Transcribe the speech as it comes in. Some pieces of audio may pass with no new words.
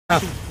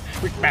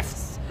Quick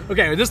passes.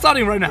 Okay, they're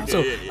starting right now,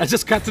 so let's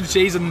just cut to the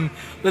chase and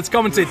let's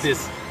commentate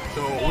this.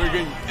 So we're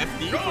going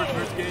FD for the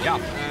first game. Yeah.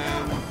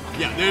 And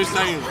yeah, they're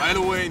starting right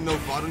away, no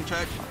bottom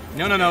check.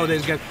 No, they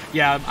get.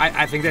 Yeah,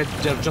 I think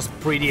they're just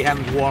pretty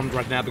hand warmed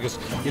right now because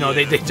you know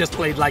they just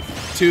played like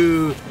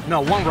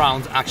one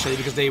round actually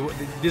because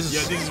this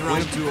is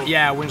round 2.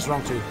 Yeah, wins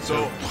round 2.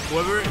 So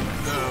whoever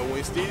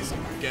wins these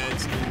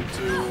gets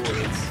into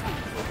its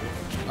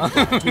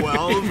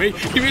 12.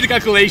 He made the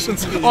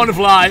calculations on the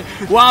fly.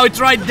 Wow, he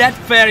tried that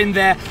fair in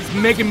there,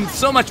 making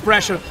so much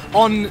pressure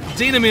on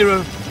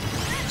Dinamirer.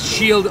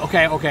 Shield.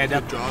 Okay,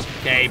 that job.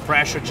 Okay,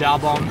 pressure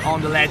job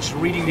on the ledge,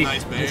 reading the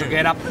neutral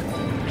get up.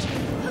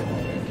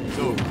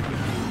 So,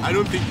 I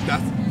don't think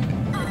that's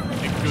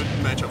a good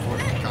matchup for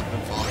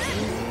Captain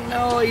Falcon.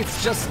 No,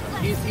 it's just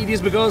it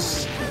is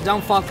because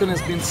Down Falcon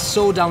has been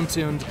so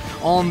down-tuned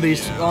on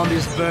this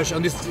version,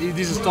 on this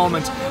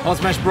installment of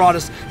Smash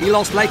Brothers. He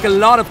lost like a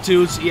lot of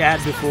tools he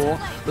had before,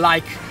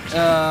 like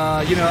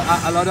you know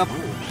a lot of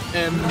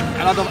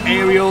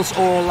aerials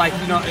or like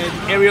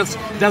aerials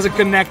doesn't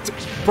connect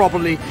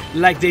properly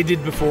like they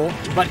did before.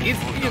 But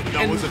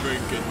that was a very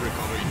good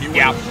recovery. He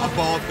went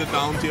above the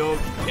down tilt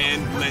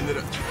and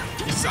landed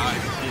beside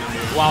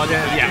Dinamirer. Wow,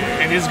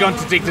 and he's going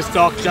to take the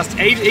stock. Just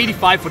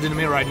 85 for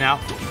Dinamirer right now.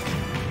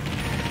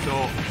 So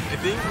I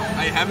think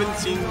I haven't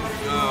seen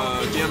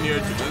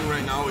Dinamirer to win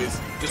right now is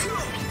just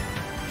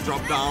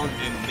drop down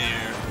and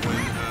nair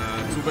when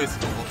Tsuba is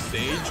off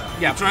stage.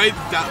 Yeah. He tried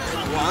that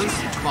once,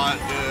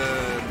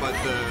 but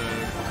the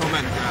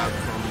command grab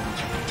from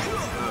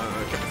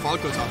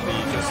Falcon's up B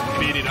just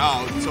beat it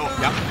out. So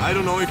I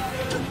don't know if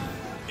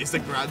is the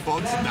grab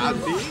box that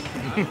big?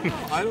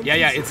 I don't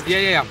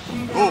think so.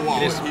 Oh wow,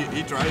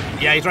 he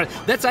tried. Yeah, he tried.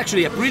 That's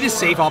actually a pretty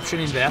safe option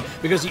in there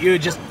because you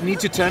just need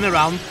to turn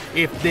around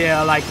if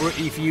they're like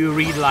if you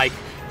read like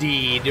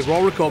the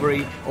roll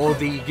recovery or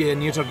the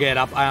neutral get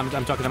up. I'm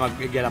talking about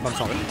get up. I'm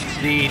sorry.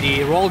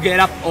 The roll get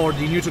up or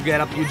the neutral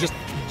get up. You just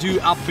do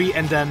up B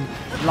and then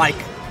like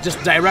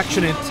just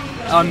direction it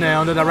on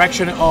the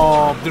direction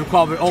of the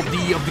recovery of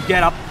the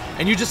get up,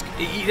 and you just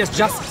it's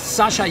just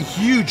such a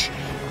huge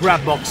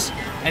grab box,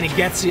 and it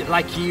gets it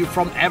like you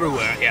from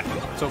everywhere. Yeah.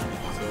 So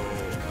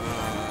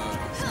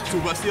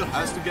Tsuba still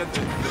has to get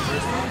the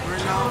first round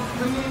right now,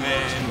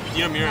 and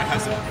Dinamirer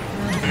has a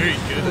very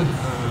good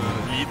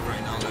lead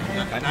right now.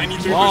 Like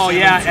 93%. Oh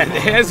yeah, and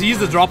has used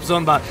the drop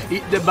zone, but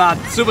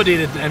Tsuba did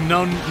it, and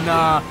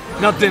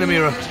not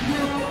Dinamirer.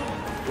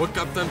 What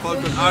Captain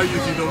Falcon are you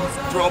to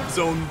don't drop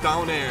zone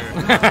down air?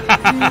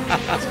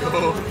 Let's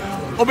go.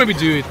 Or maybe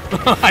do it.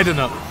 I don't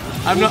know.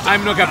 I'm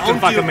not Captain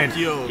Falcon man.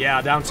 Kill.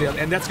 Yeah, down tilt,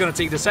 and that's gonna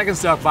take the second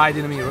stock by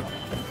Dinamirer.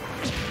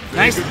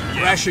 Nice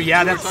pressure.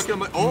 Yeah, that's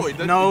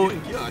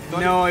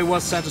no, it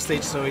was center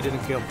stage, so he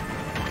didn't kill.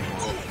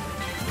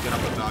 Get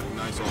up attack,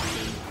 nice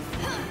option.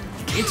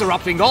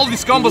 Interrupting all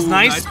these combos,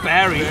 nice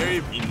parry.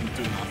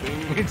 Into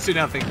nothing. Into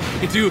nothing.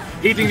 Into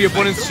hitting the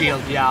opponent's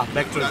shield. Yeah,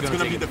 back to that's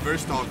gonna be the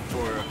first stock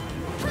for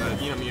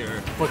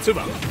Dinamirer. For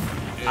Tsuba,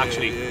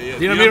 actually.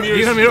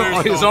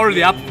 Dinamirer is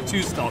already up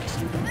 2 stocks.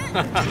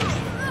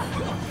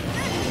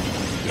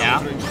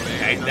 Yeah,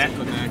 okay,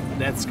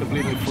 that's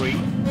completely free.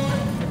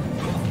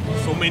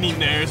 So many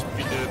nairs,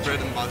 bread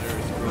and butter.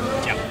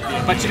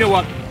 Yeah, but you know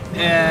what?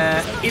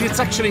 It is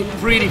actually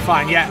pretty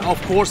fine. Yeah,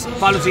 of course,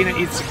 Palutena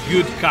is a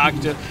good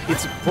character.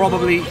 It's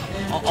probably,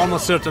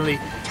 almost certainly,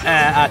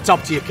 a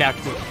top tier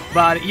character.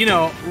 But you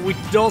know, with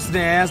those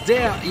nairs,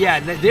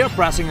 they're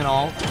pressing and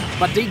all,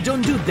 but they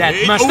don't do that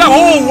much.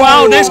 Oh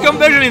wow, nice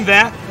conversion in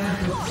there.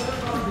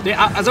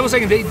 As I was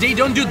saying, they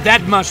don't do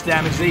that much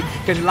damage. They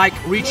can like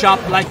reach up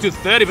like to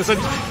 30%.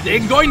 They're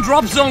going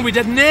drop zone with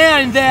that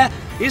nair in there.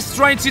 He's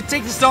trying to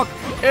take the stock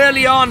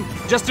early on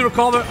just to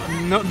recover.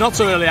 No, not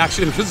so early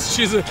actually, because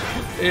she's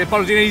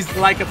Palutena is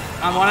like a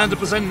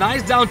 100%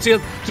 nice down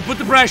tilt to put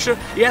the pressure.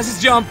 He has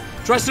his jump,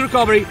 tries to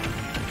recovery.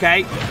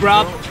 Okay,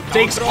 grab,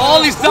 takes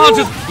all his down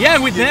tilt. Yeah,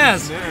 with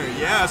nairs.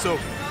 Yeah, so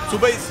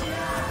Tsuba is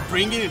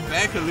bringing it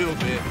back a little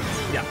bit.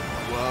 Yeah.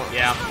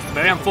 Yeah,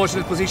 very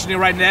unfortunate positioning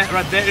right there.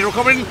 They're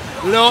recovering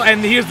low,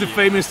 and here's the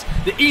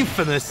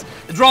infamous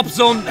drop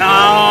zone.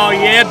 Oh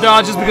yeah,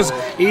 dodges because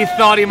he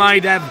thought he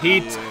might have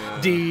hit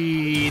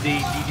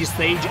the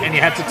stage, and he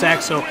had to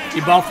tag, so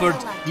he buffered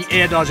the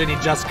air dodge, and he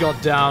just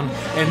got down.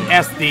 And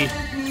SD,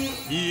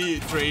 he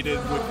traded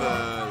with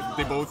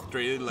they both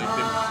traded like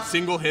the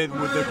single hit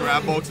with the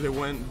grab box. They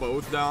went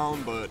both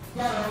down, but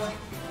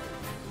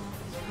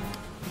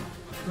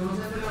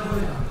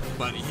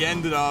he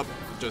ended up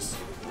just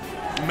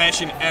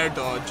mashing air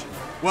dodge.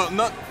 Well,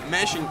 not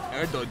mashing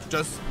air dodge,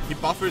 just he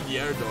buffered the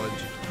air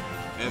dodge,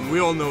 and we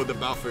all know the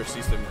buffer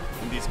system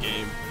in this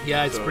game.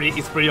 Yeah, it's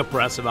pretty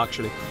oppressive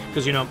actually,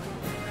 because you know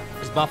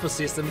this buffer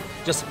system.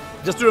 Just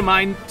to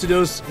remind to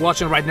those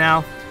watching right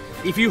now,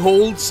 if you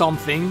hold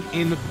something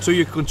into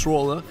your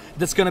controller,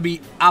 that's gonna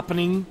be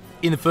happening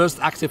in the first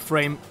active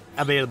frame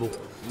available.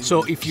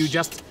 So if you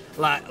just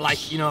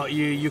like you know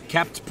you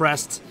kept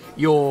pressed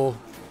your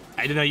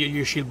I don't know,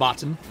 your shield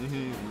button,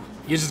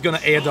 you're just gonna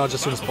air dodge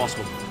as soon as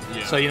possible.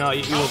 Yeah. So, you know,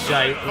 he will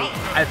die.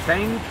 I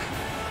think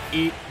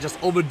he just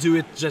overdo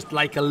it just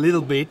like a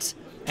little bit,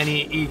 and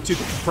he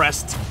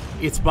pressed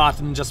its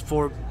button just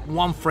for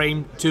 1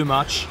 frame too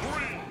much,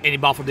 and he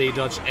buffered the air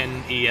dodge,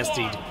 and he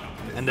SD'd.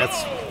 And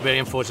that's very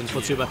unfortunate for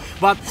Tsuba.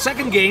 But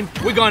second game,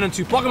 we're going on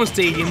to Pokemon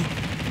Stadium.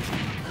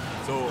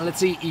 So Let's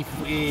see if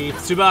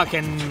Tsuba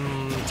can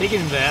take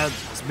it in there,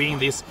 being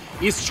this,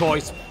 his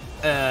choice,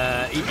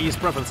 his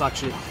preference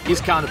actually,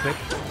 his counter pick.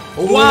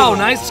 Oh, wow,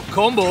 nice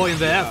combo in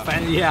there.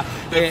 Yeah.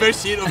 The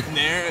first hit of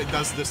Nair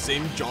does the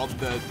same job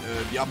that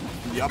the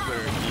upper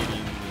did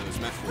in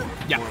Smash 4,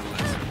 Yeah. more or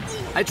less.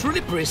 I truly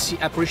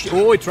appreciate.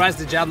 Oh, he tries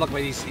the jab lock,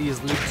 but he's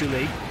a little too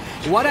late.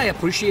 What I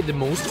appreciate the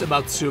most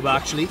about Tsuba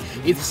actually,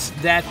 it's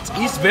that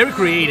he's very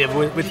creative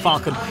with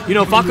Falcon. You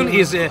know, Falcon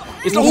is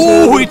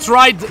oh, he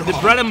tried the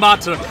bread and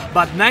butter,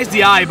 but nice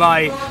DI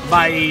by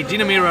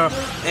Dinamirer,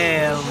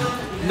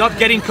 not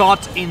getting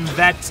caught in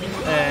that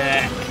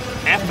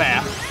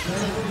FR.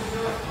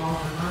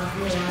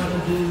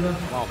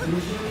 Wow.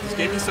 This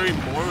game is starting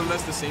more or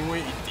less the same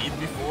way it did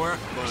before,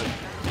 but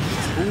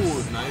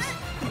ooh, nice.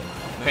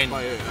 Nice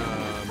by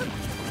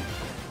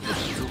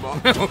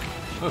Tsuba.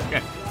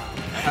 Okay.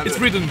 It's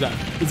written there.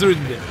 It's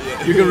written there.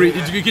 Yeah. You can read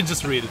it. You can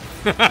just read it.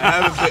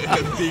 I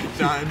have a big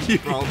time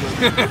problem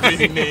with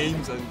reading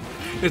names and.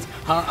 It's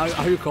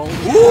how you call it?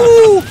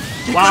 Ooh!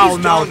 Wow!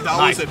 Now, that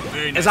nice. was a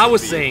very nice as I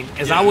was beat. saying,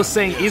 I was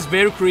saying, he's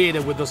very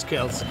creative with those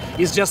kills.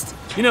 He's just,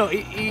 you know,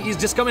 he's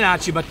just coming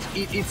at you, but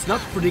it's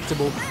not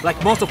predictable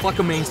like most of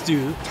Falcon mains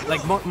do.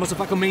 Like most of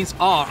Falcon mains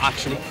are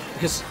actually,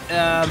 because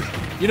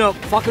you know,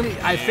 Falcon.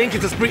 I think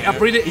it's a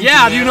pretty.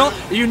 Yeah,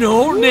 you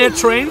know, Nair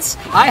trains.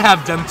 I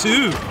have them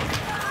too.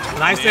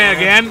 Nice there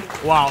again.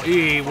 Wow,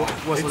 he was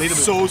a little bit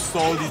so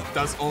solid. It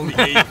does only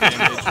 8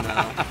 damage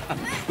now.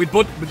 with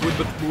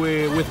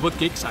both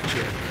kicks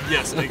actually.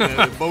 Yes, like,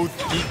 both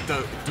hit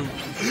to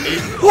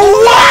 8.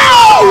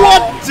 Wow!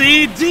 What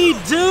did he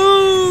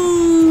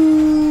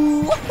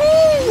do?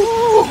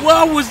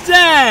 What was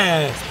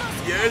that?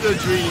 Yeah, the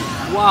dream.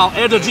 Wow,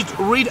 air dodge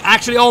read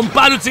actually on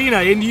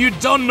Palutena, and you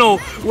don't know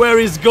where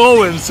he's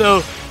going.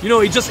 So you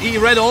know, he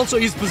read also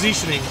his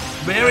positioning.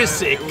 Very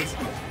sick.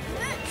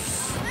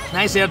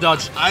 Nice air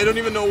dodge. I don't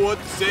even know what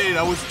to say.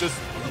 That was just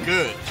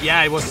good.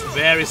 Yeah, it was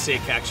very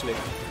sick actually.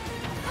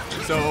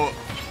 So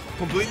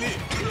completely,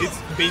 it's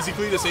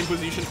basically the same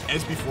position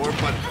as before,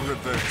 but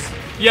reverse.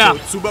 Yeah.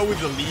 So Tsuba with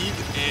the lead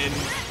and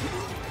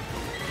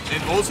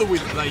also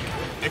with like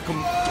a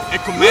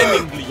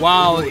commanding lead.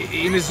 Wow,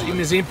 in his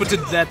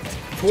inputted that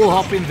full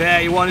hop in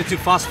there, he wanted to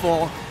fast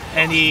fall,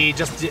 and he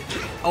just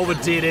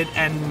overdid it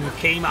and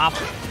came up.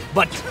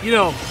 But you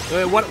know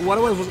what I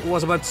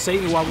was about to say.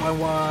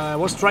 I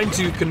was trying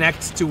to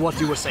connect to what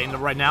you were saying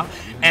right now,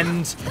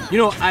 and you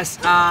know, as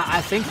I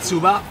think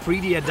Tsuba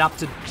pretty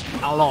adapted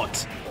a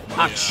lot,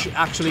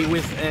 actually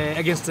with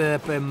against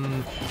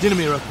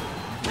Dinamirer,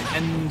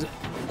 and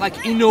like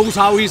he knows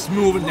how he's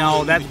moving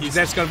now.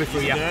 That's gonna be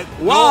free. Yeah.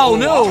 Wow,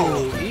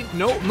 no,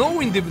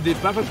 knowing the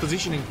perfect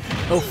positioning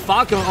of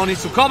Falcon on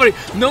his recovery,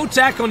 no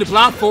tech on the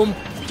platform.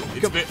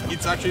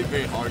 It's actually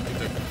very hard to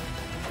take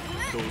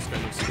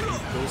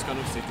those kind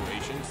of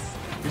situations,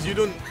 because you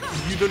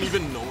don't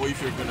even know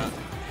if you're gonna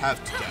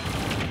have to tap.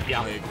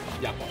 Yeah, like,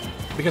 yeah.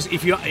 Because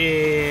if you,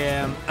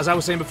 as I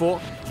was saying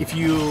before, if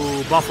you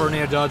buffer an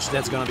air dodge,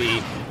 that's gonna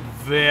be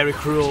very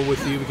cruel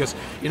with you, because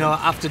you know,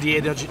 after the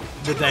air dodge,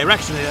 the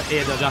direction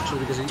air dodge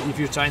actually, because if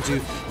you're trying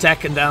to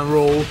tech and then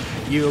roll,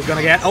 you're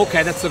gonna get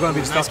okay. That's still gonna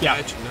be the nice stuff. Yeah,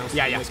 catch.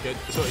 yeah. Nice good.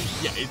 So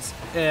yeah, it's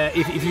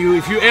if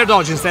you air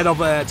dodge instead of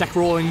tech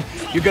rolling,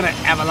 you're gonna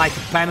have like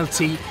a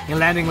penalty in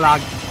landing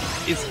lag.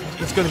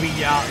 It's gonna be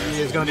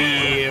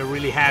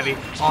really heavy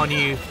on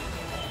you.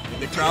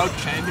 The crowd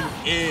chanting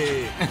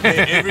 "A"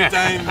 every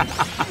time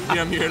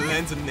Dinamirer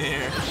lands in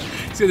there.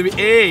 It's gonna be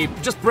A.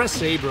 Just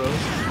press A, bro.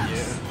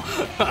 Yeah.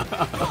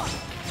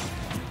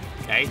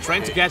 Okay,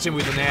 trying to catch him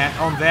with an air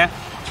on there.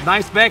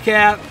 Nice back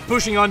air,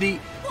 pushing on the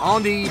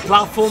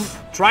platform,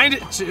 trying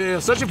to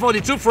searching for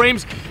the 2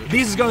 frames.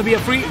 This is gonna be a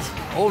free.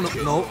 Oh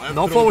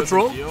no forward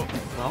throw. No.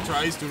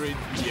 Tries to read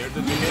the air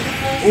dodge.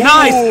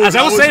 Nice, as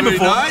I was saying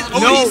before. Nice.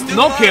 Oh,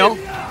 no kill.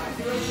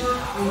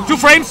 2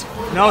 frames.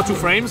 No, 2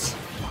 frames.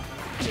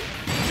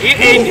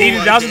 He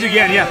does it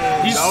again.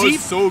 Yeah. You that see,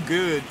 was so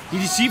good.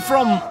 did you see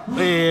from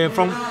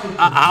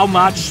how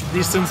much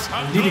distance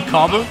did he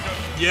cover?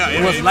 Yeah,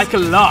 it was like a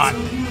lot.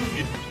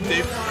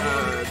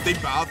 They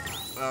buff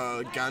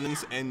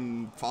Ganons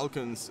and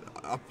Falcons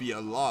up a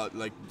lot,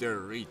 like their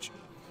reach.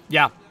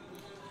 Yeah.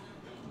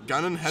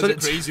 Ganon has a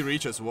crazy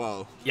reach as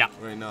well. Yeah.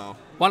 Right now.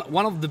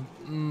 One of the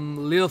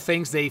little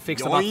things they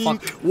fixed Yoink. about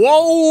Falcon.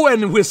 Whoa!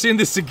 And we're seeing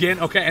this again.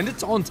 Okay, and the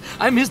taunt.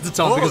 I missed the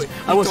taunt because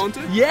I was.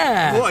 Taunted?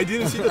 Yeah. Oh, I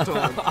didn't see the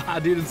taunt. I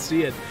didn't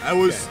see it. I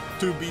was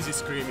too busy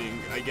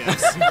screaming, I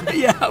guess.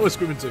 Yeah, I was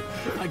screaming too.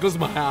 I closed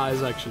my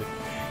eyes actually.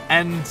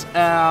 And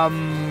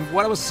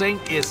what I was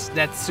saying is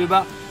that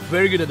Tsuba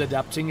very good at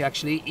adapting.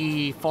 Actually,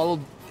 he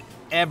followed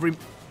every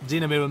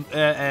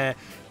Dinamirer,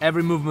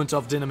 every movement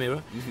of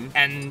Dinamirer,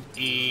 and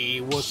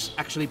he was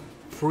actually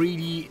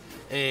pretty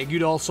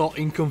good also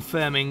in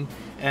confirming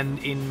and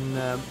in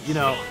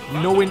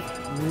knowing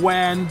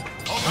when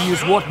to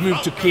use what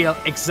move to kill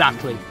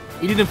exactly.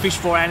 He didn't fish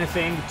for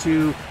anything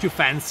too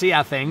fancy,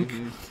 I think.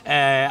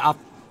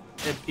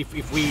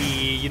 If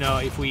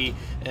we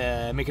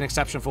make an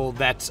exception for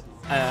that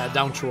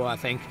down throw, I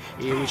think,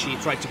 which he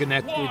tried to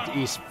connect with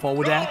his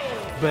forward air,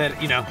 but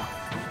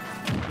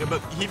Yeah,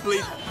 but he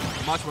played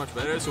much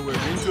better, so we're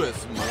into a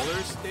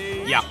smaller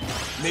stage. Yeah.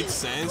 Makes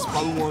sense.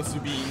 Palu wants to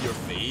be in your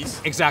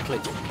face. Exactly.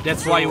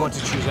 That's why you want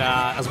to choose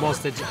a small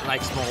stage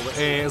like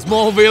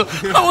Smallville.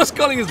 I was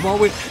calling it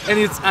Smallville, and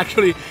it's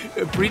actually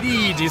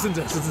pretty decent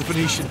as a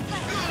definition.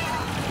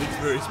 It's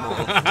very small.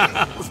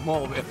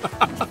 Smallville.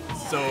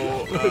 So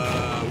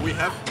we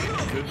have a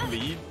good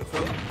lead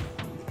from.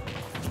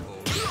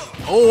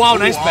 Oh wow,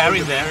 nice parry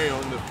in there. Parry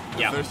on the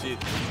first hit.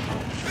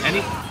 And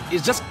he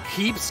just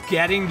keeps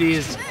getting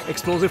this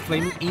explosive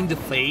flame in the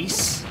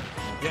face.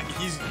 Yeah,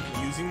 he's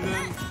using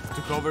them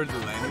to cover the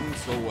landing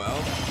so well.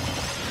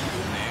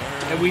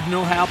 And with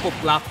no help of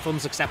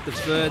platforms except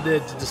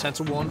the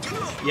center one.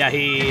 Yeah,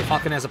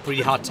 Falcon has a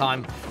pretty hard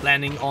time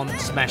landing on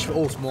smash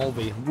or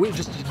Smallville. We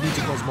just need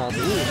to go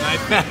Smallville. Ooh,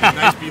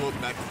 nice pivot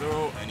back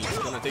throw, and he's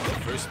gonna take the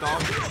first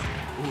stop.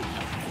 Ooh.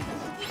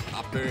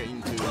 Upper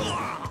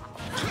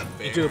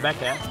into a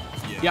back air.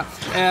 Yeah.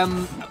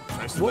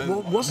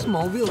 Was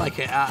Smallville like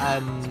I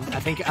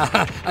think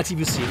a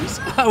TV series?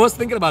 I was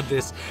thinking about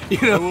this.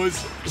 It was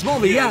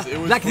Smallville, yes, yeah, it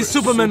was like the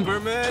Superman.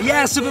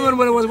 Yeah, Superman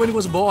when he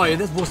was a boy.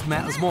 That was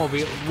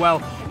Smallville.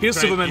 Well, here's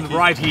Superman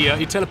right here.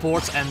 He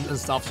teleports and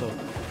stuff. So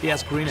he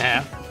has green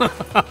hair. Wait.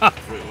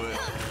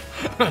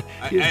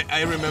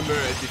 I remember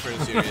a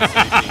different series.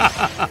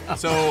 I think.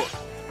 So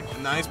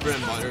nice bread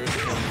and butter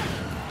from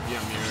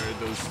Dinamirer.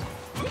 Those.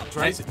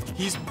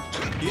 He's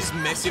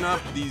messing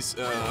up these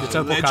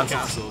ledge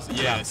castles.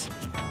 Yes.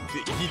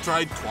 He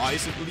tried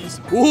twice at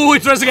least. Ooh, he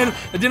tries again.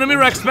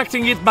 Dinamirer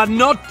expecting it, but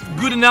not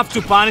good enough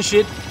to punish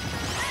it.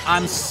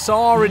 I'm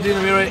sorry,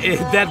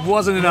 Dinamirer, that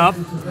wasn't enough.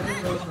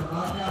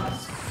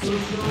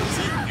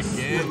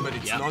 Again, but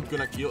it's not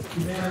gonna kill.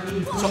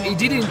 So he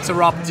did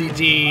interrupt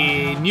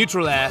the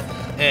neutral air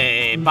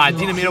by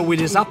Dinamirer with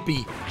his up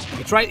B.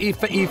 He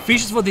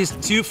fishes for these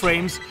 2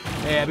 frames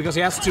because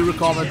he has to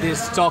recover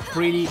this stock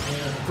pretty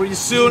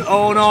soon.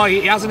 Oh no,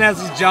 he hasn't had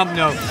his jump.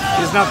 No,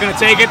 he's not gonna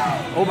take it.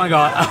 Oh my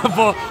god!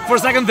 for a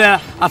second there,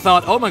 I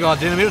thought, oh my god,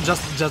 Dinamirer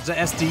just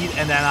SD'd,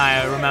 and then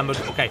I remembered,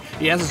 okay,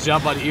 he has his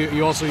jump, but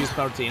he also used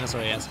Palutena, so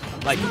he has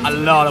like a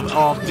lot of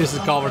this is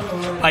covered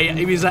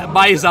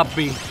by his up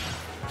B.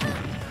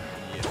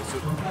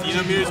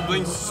 Dinamirer is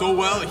playing so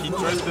well. He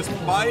tries the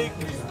spike.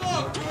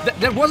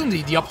 That wasn't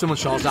the optimal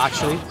choice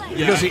actually,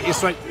 because he's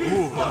trying.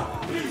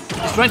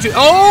 He's trying to.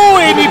 Oh,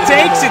 and he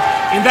takes it.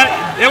 And that.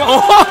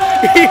 Oh,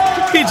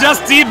 he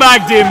just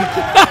teabagged him.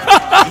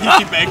 He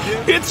teabagged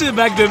him. He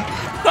teabagged him.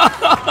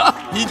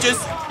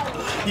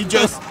 he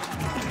just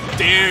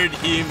dared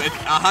him at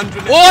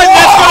 100. Oh,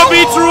 that's gonna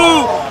be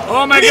true.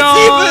 Oh my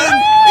god.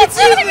 It's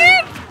even.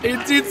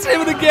 It's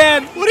even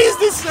again. What is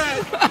this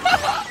man?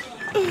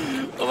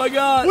 Oh my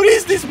god. What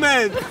is this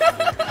man?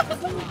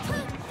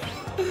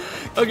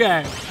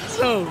 Okay,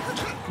 so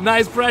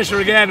nice pressure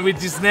again with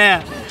this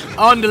snare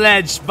on the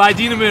ledge by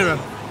Dinamirer.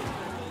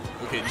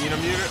 Okay,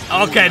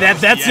 Dinamirer. Okay,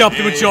 that's the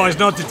optimal choice,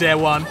 not the dare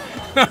one.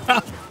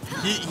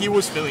 he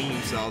was feeling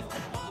himself.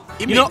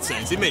 It made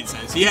sense. It made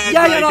sense. He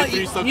had a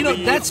 3-stock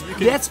lead. That's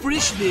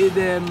pretty.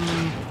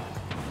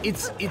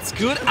 It's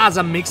good as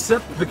a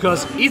mix-up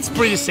because it's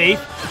pretty safe,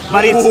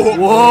 but it's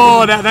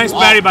that nice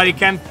parry, but it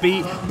can't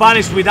be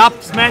punished with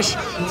up smash.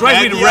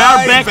 Tries with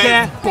rare back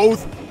air.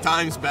 Both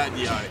times bad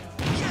DI.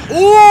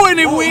 Oh, and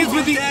he wins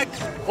with the.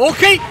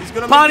 Okay,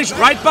 punish,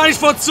 right punish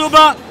for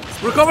Tsuba.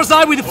 Recover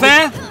side with the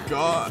fair.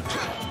 God.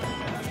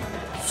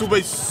 Tsuba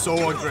is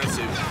so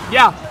aggressive.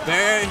 Yeah.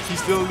 There, he's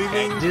still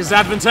living.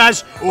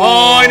 Disadvantage.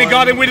 Oh, and he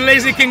got him with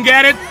lazy, can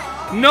get it.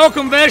 No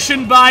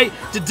conversion by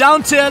the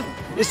down tilt.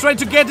 He's trying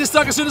to get this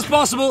stock as soon as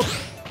possible.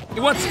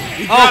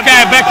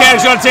 Okay, back air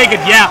is gonna take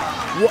it. Yeah.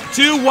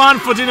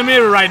 2-1 for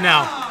Dinamirer right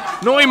now.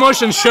 No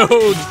emotion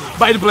showed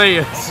by the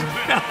players.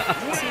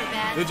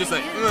 They're just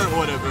like,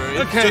 whatever,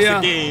 it's just a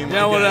game.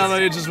 Yeah, whatever,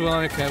 you just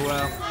won, okay,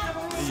 well,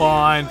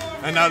 fine.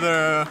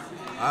 Another,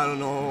 I don't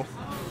know,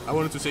 I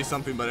wanted to say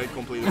something, but I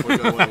completely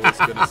forgot what I was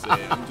gonna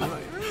say. I'm just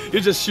like...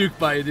 You're just shook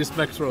by this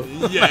back throw.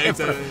 Yeah,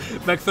 exactly.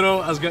 Back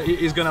throw is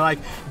gonna like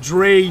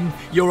drain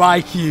your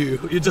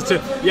IQ. You just,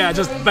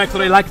 just back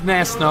throw like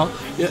Ness, no?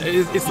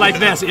 It's like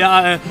Ness,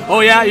 yeah.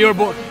 Oh yeah, you're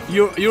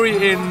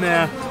in,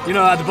 at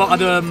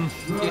the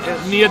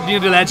near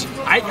the ledge.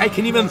 I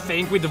can even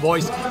think with the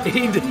voice.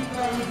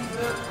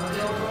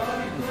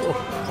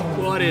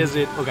 What is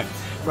it? Okay,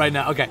 right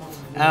now. Okay,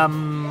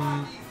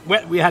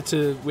 we had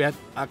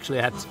actually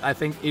had. I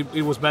think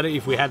it was better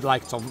if we had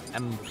like some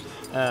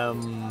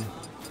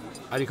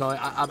how do you call it?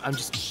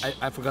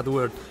 I forgot the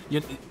word.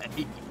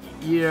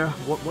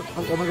 What?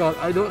 Oh my God!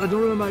 I don't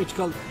remember what it's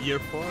called.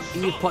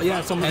 Earpod?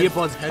 Yeah, some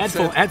earpods.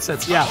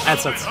 Headsets. Yeah,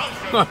 headsets.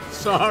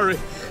 Sorry,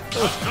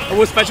 I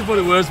was searching for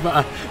the words,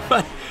 but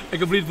I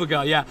completely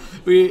forgot. Yeah,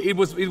 it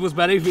was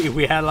better if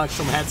we had like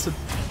some headset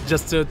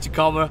just to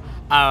cover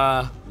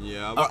our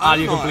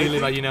audio completely,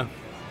 but you know.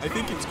 I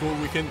think it's cool.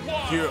 We can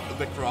hear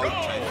the crowd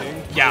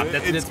chanting. Yeah,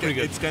 that's pretty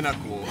good. It's kind of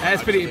cool.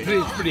 It's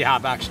pretty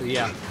hard actually.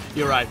 Yeah,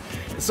 you're right.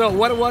 So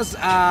what I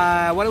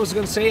was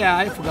gonna say,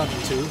 I forgot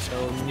it too.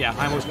 So yeah,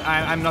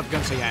 I'm not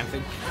gonna say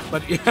anything.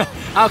 But yeah,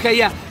 okay,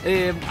 yeah.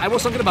 I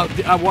was talking about.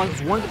 I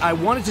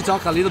wanted to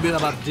talk a little bit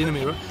about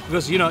Dinamirer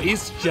because you know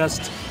he's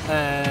just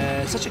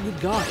such a good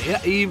guy.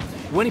 Yeah,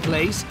 when he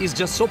plays, he's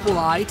just so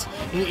polite.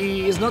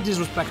 He is not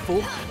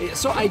disrespectful.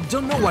 So I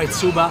don't know why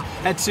Tsuba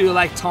had to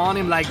like taunt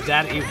him like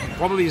that. It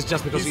probably is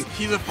just because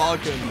he's a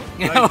Falcon.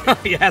 Like,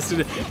 he has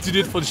to do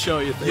it for the show.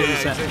 You think? Yeah,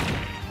 exactly.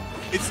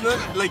 It's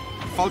not like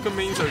Falcon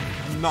mains are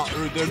not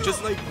rude. They're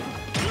just like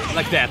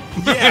that.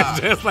 Yeah,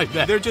 just like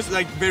that. They're just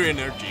like very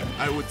energetic,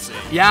 I would say.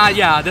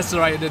 Yeah, that's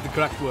the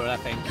correct word, I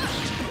think.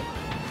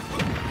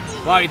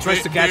 Wow, he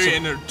tries to catch very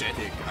it.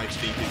 Energetic, I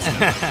think it's.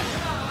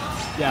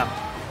 Yeah.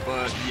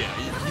 But yeah,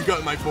 you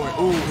got my point.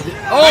 Ooh.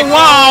 Oh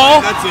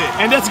wow! That's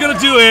it. And that's gonna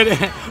do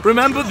it.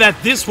 Remember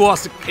that this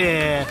was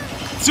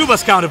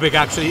Tsuba's counter pick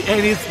actually,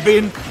 and it's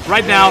been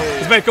right now.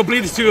 It's been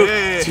completely to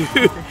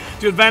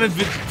advantage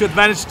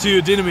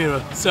to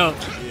Dinamirer. So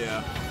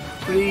yeah,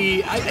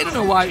 pretty. I don't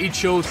know why he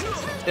chose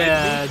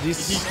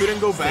this. He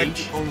couldn't go back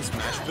stage. on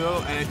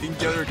Smashville, and I think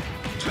the other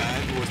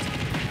band was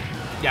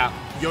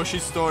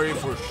Yoshi's Story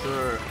for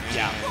sure.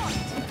 And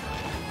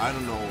I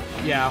don't know.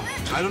 Yeah.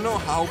 I don't know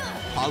how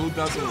Palu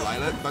does in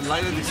Lilat, but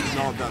Lilat is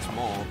not that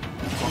small.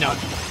 So No.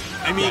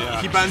 I mean,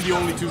 he banned the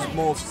only 2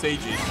 small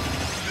stages.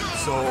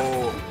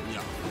 So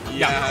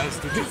he has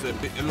to choose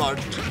a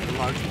large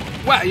one.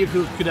 Well, you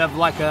could have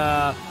like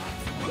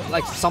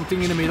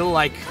something in the middle,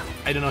 like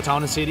I don't know,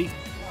 town and city.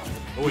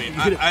 Oh, wait,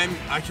 I'm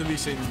actually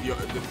saying the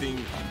opposite way.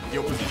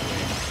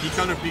 He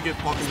counter-picked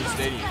Pokemon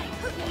Stadium.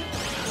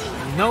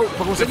 No,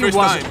 Pokemon The Stadium first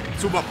was. time,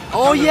 Tsuba.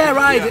 Oh yeah,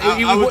 right.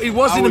 It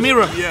was in the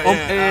mirror.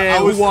 I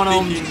who was won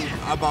thinking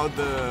about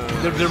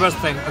the rest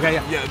thing. Okay,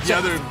 yeah. Yeah, the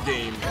other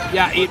game.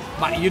 Yeah,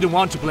 but you don't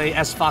want to play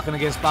as Falcon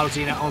against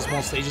Palutena on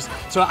small stages.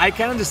 So I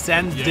can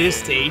understand this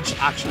stage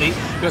actually,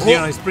 because you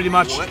know it's pretty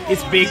much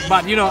it's big,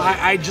 but you know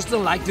I just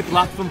don't like the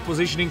platform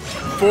positioning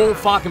for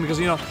Falcon because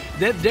you know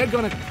they're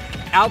gonna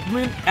help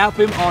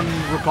him on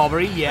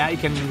recovery. Yeah, he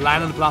can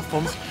land on the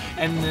platforms,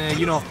 and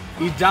you know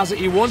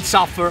he won't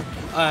suffer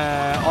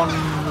on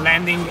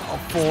landing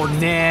for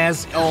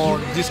Nez or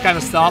this kind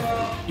of stuff.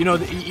 You know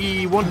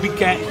he won't be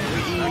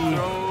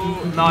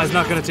no, he's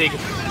not gonna take it.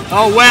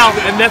 Oh well,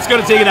 and that's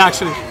gonna take it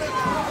actually.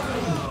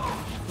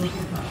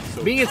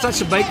 Being in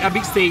such a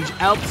big stage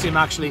helps him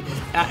actually,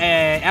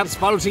 helps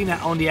Palutena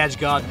on the edge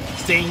guard,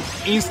 staying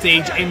in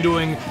stage and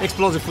doing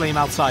explosive flame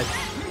outside.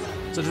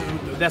 So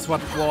that's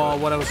what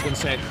I was gonna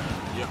say.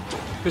 Yeah.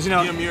 Because you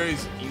know, Dinamirer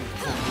is in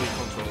complete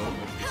control of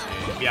this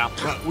game. Yeah.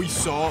 But we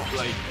saw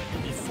like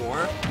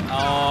before.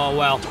 Oh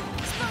well.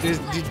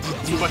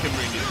 Tsuba can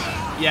bring it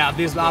back. Yeah,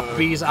 these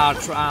upbeats are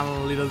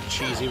a little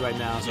cheesy right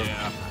now. So.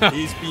 Yeah.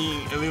 He's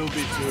being a little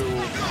bit too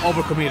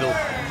overcommittal.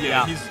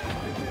 Yeah.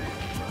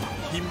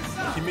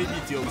 He may be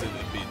tilted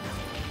a bit.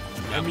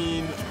 I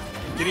mean,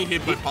 getting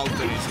hit by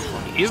Palutena is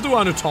funny. He's the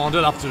one who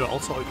taunted after all.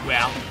 So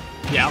well.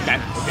 Yeah, okay.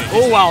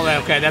 Oh wow,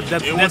 okay, that's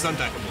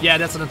unattackable. Yeah,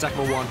 that's an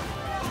attackable one.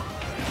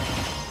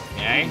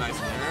 Okay. Nice.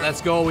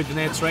 Let's go with the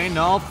net train.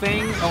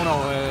 Nothing. Oh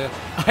no,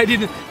 I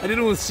didn't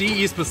even see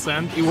his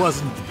percent. He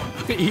wasn't.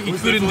 He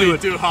couldn't do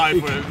it. Too high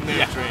for a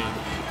net train.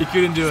 He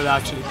couldn't do it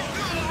actually.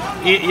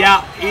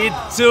 It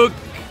took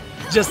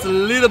just a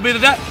little bit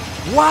of that.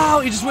 Wow,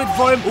 he just waited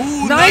for him.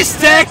 Ooh, nice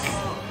tech.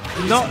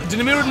 No,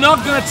 Dinamirer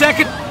not gonna attack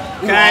it.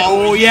 Okay. Wow,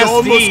 oh yes,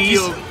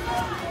 these.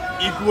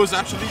 It was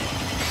actually.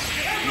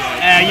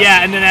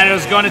 Yeah, and then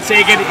Edo's gonna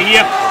take it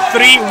here.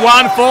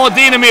 3-1 for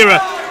Dinamirer.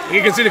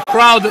 You can see the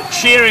crowd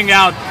cheering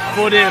out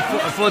for the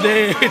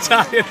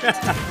Italian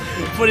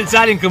for the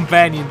Italian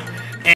companion.